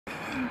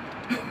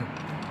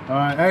All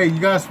right, hey, you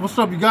guys, what's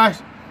up, you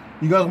guys?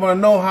 You guys want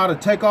to know how to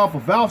take off a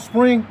valve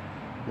spring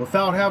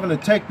without having to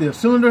take the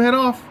cylinder head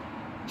off?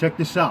 Check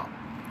this out.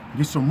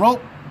 Get some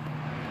rope.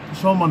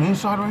 Show them on the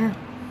inside right here.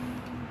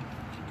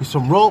 Get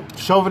some rope,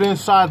 shove it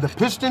inside the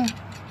piston,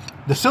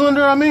 the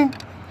cylinder, I mean.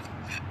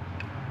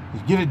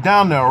 Just get it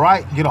down there, all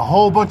right? Get a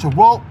whole bunch of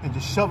rope and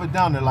just shove it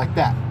down there like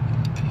that.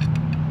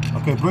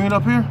 Okay, bring it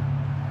up here.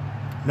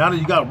 Now that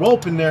you got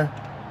rope in there,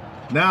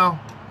 now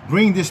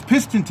bring this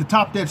piston to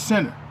top dead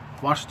center.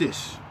 Watch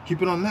this.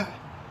 Keep it on that.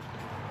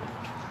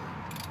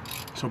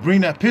 So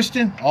bring that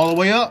piston all the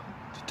way up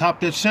to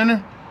top dead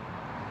center,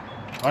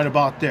 right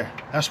about there.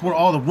 That's where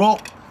all the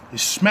rope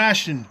is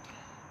smashing,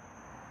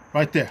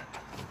 right there.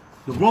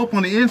 The rope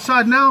on the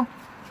inside now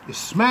is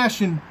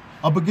smashing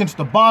up against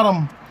the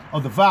bottom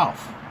of the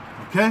valve,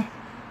 okay?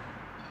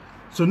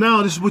 So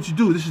now this is what you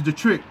do. This is the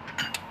trick.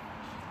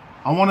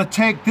 I want to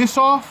take this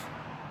off,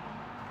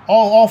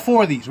 all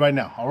four of these right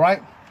now, all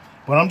right?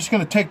 But I'm just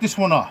going to take this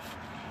one off.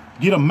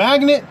 Get a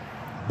magnet,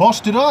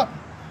 bust it up,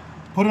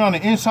 put it on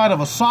the inside of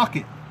a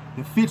socket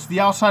that fits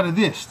the outside of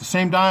this, the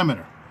same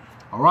diameter,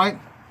 all right?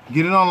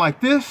 Get it on like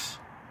this,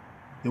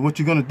 then what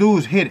you're going to do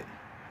is hit it,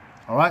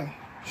 all right?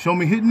 Show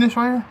me hitting this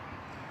right here.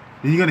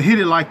 Then you're going to hit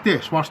it like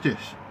this. Watch this.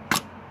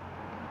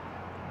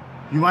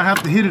 You might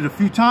have to hit it a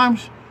few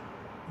times.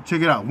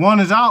 Check it out. One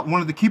is out.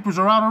 One of the keepers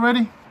are out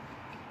already.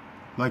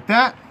 Like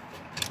that.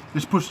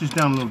 Just push this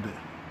down a little bit.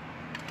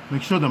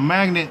 Make sure the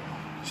magnet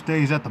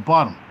stays at the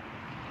bottom.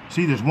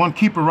 See, there's one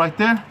keeper right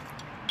there.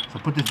 So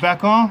put this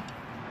back on.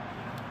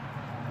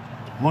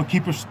 One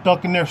keeper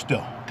stuck in there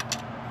still.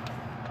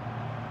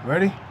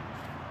 Ready?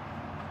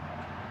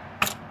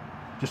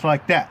 Just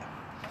like that.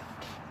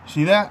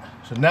 See that?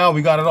 So now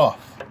we got it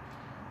off.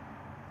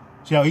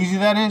 See how easy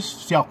that is?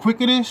 See how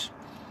quick it is?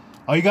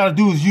 All you gotta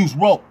do is use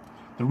rope.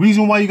 The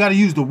reason why you gotta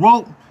use the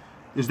rope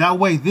is that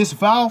way this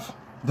valve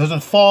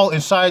doesn't fall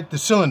inside the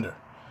cylinder.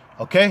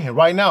 Okay, and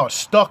right now it's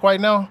stuck right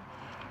now,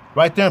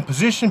 right there in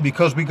position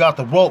because we got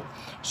the rope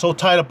so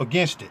tight up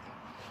against it.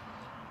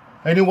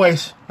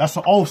 Anyways, that's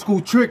an old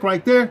school trick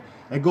right there.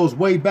 It goes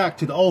way back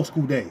to the old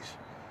school days.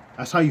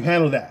 That's how you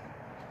handle that.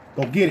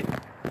 Go get it.